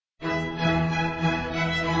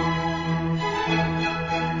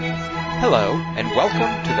Hello, and welcome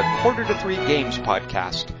to the Quarter to Three Games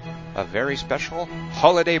podcast, a very special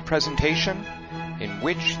holiday presentation in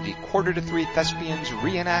which the Quarter to Three thespians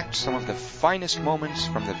reenact some of the finest moments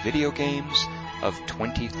from the video games of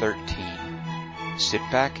 2013. Sit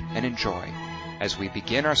back and enjoy as we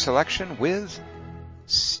begin our selection with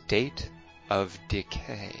State of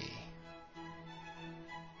Decay.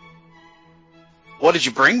 What did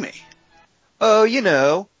you bring me? Oh, you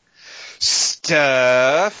know,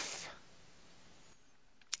 stuff.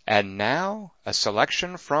 And now, a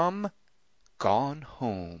selection from Gone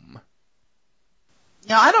Home.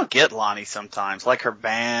 Yeah, I don't get Lonnie sometimes. Like her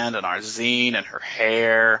band and our zine and her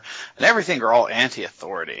hair and everything are all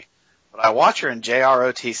anti-authority. But I watch her in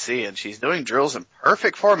JROTC and she's doing drills in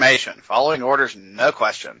perfect formation, following orders no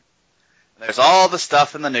question. And there's all the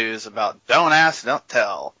stuff in the news about don't ask, don't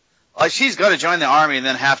tell. Like she's going to join the army and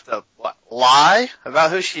then have to, lie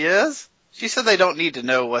about who she is? She said they don't need to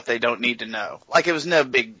know what they don't need to know. Like it was no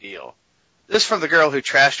big deal. This from the girl who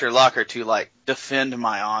trashed her locker to, defend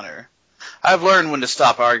my honor. I've learned when to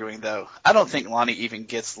stop arguing, though. I don't think Lonnie even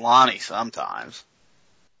gets Lonnie sometimes.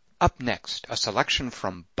 Up next, a selection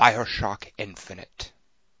from BioShock Infinite.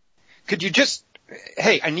 Could you just...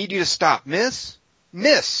 Hey, I need you to stop. Miss?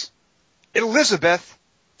 Elizabeth!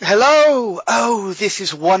 Hello! Oh, this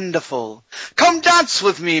is wonderful. Come dance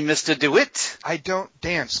with me, Mr. DeWitt. I don't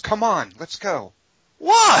dance. Come on, let's go.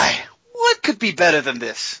 Why? What could be better than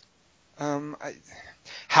this?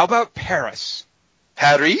 How about Paris?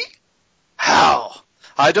 Paris? How?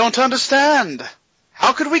 I don't understand.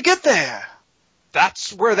 How could we get there?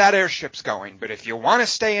 That's where that airship's going, but if you want to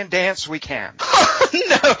stay and dance, we can.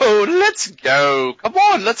 No, let's go. Come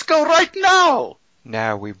on, let's go right now.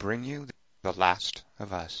 Now we bring you The Last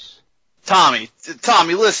of Us. Tommy,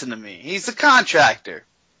 listen to me. He's a contractor.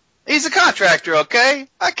 Okay?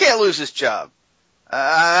 I can't lose this job.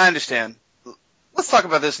 I understand. Let's talk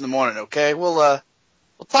about this in the morning, okay? We'll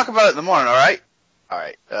talk about it in the morning, alright?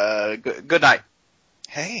 Alright, good night.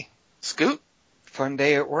 Hey. Scoot? Fun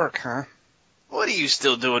day at work, huh? What are you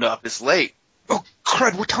still doing up this late? Oh,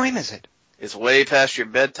 crud, what time is it? It's way past your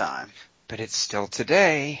bedtime. But it's still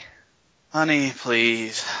today. Honey,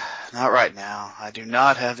 please. Not right now. I do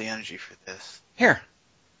not have the energy for this. Here.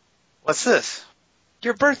 What's this?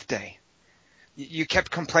 Your birthday. You kept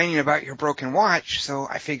complaining about your broken watch, so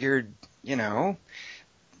I figured, do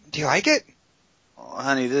you like it? Oh,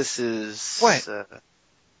 honey, this is... What?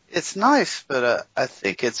 It's nice, but I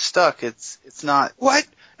think it's stuck. It's not... What?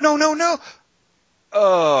 No.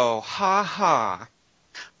 Oh, ha ha.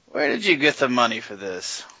 Where did you get the money for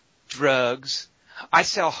this? Drugs. I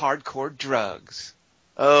sell hardcore drugs.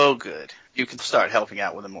 Oh, good. You can start helping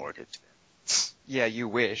out with a mortgage. Yeah, you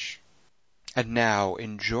wish. And now,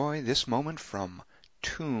 enjoy this moment from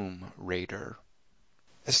Tomb Raider.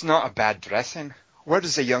 It's not a bad dressing. Where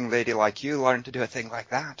does a young lady like you learn to do a thing like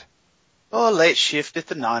that? Oh, late shift at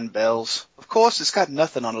the 9 Bells. Of course, it's got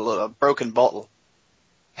nothing on a broken bottle.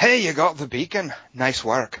 Hey, you got the beacon. Nice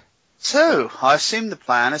work. So, I assume the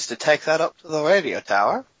plan is to take that up to the radio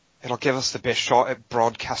tower? It'll give us the best shot at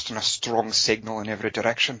broadcasting a strong signal in every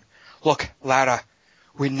direction. Look, Lara,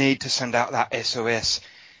 we need to send out that SOS,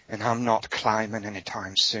 and I'm not climbing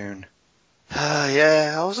anytime soon.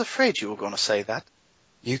 Yeah, I was afraid you were going to say that.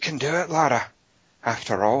 You can do it, Lara.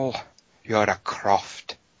 After all, you're a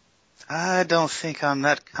Croft. I don't think I'm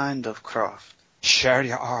that kind of Croft. Sure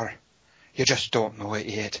you are. You just don't know it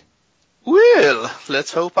yet. Well,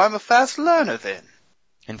 let's hope I'm a fast learner then.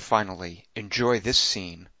 And finally, enjoy this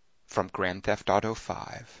scene from Grand Theft Auto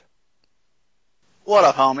 5. What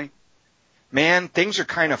up, homie? Man, things are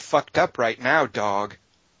kind of fucked up right now, dog.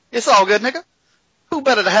 It's all good, nigga. Who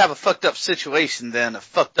better to have a fucked up situation than a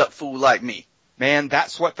fucked up fool like me? Man,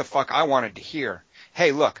 that's what the fuck I wanted to hear.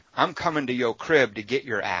 Hey, look, I'm coming to your crib to get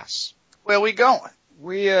your ass. Where we going?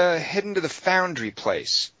 We, heading to the Foundry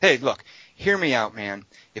place. Hey, look, hear me out, man.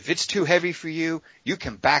 If it's too heavy for you, you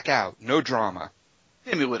can back out. No drama.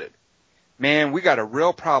 Hit me with it. Man, we got a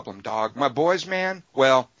real problem, dog. My boys, man,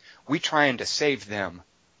 well, we trying to save them.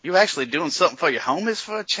 You actually doing something for your homies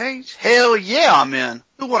for a change? Hell yeah, I'm in.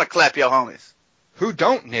 Who wanna clap your homies? Who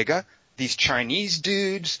don't, nigga? These Chinese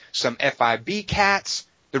dudes, some FIB cats,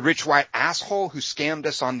 the rich white asshole who scammed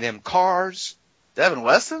us on them cars. Devin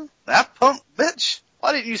Weston? That punk bitch?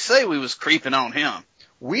 Why didn't you say we was creeping on him?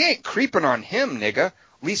 We ain't creeping on him, nigga.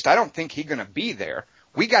 Least I don't think he gonna be there.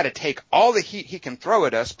 We gotta take all the heat he can throw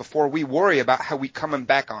at us before we worry about how we coming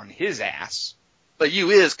back on his ass. But you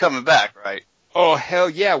is coming back, right? Oh, hell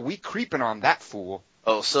yeah, we creeping on that fool.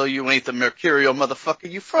 Oh, so you ain't the mercurial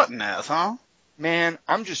motherfucker you frontin' as, huh? Man,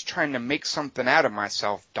 I'm just trying to make something out of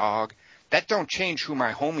myself, dog. That don't change who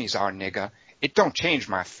my homies are, nigga. It don't change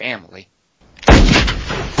my family.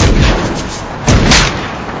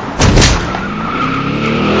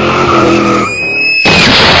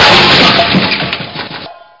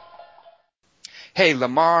 Hey,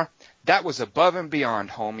 Lamar, that was above and beyond,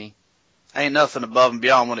 homie. Ain't nothing above and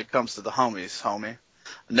beyond when it comes to the homies, homie.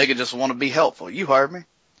 A nigga just want to be helpful. You heard me.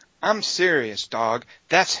 I'm serious, dog.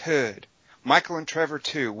 That's Hood. Michael and Trevor,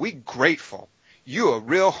 too. We grateful. You a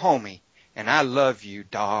real homie, and I love you,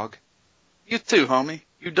 dog. You too, homie.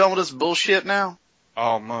 You done with this bullshit now?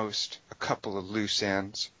 Almost. A couple of loose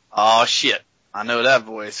ends. Aw, shit. I know that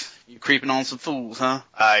voice. You creeping on some fools, huh?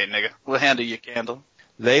 Aight, nigga. We'll handle your candle.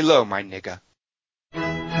 Lay low, my nigga.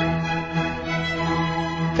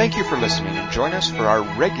 Thank you for listening, and join us for our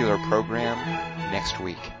regular program next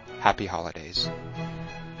week. Happy holidays.